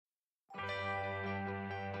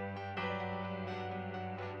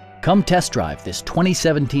Come test drive this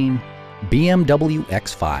 2017 BMW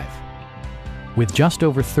X5. With just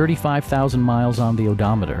over 35,000 miles on the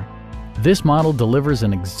odometer, this model delivers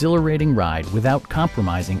an exhilarating ride without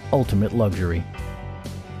compromising ultimate luxury.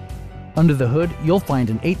 Under the hood, you'll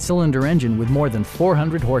find an 8-cylinder engine with more than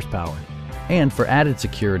 400 horsepower. And for added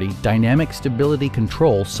security, dynamic stability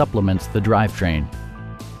control supplements the drivetrain.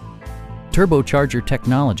 Turbocharger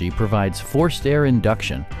technology provides forced air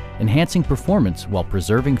induction, enhancing performance while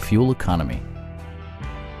preserving fuel economy.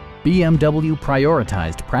 BMW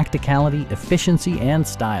prioritized practicality, efficiency, and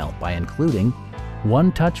style by including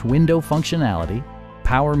one-touch window functionality,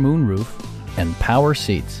 power moonroof, and power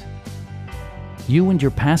seats. You and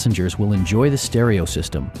your passengers will enjoy the stereo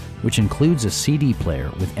system, which includes a CD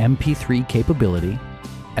player with MP3 capability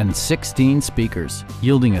and 16 speakers,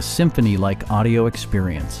 yielding a symphony-like audio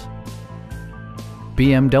experience.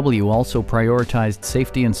 BMW also prioritized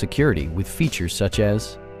safety and security with features such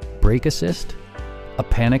as brake assist, a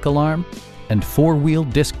panic alarm, and 4-wheel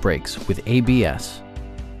disc brakes with ABS.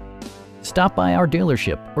 Stop by our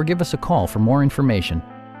dealership or give us a call for more information.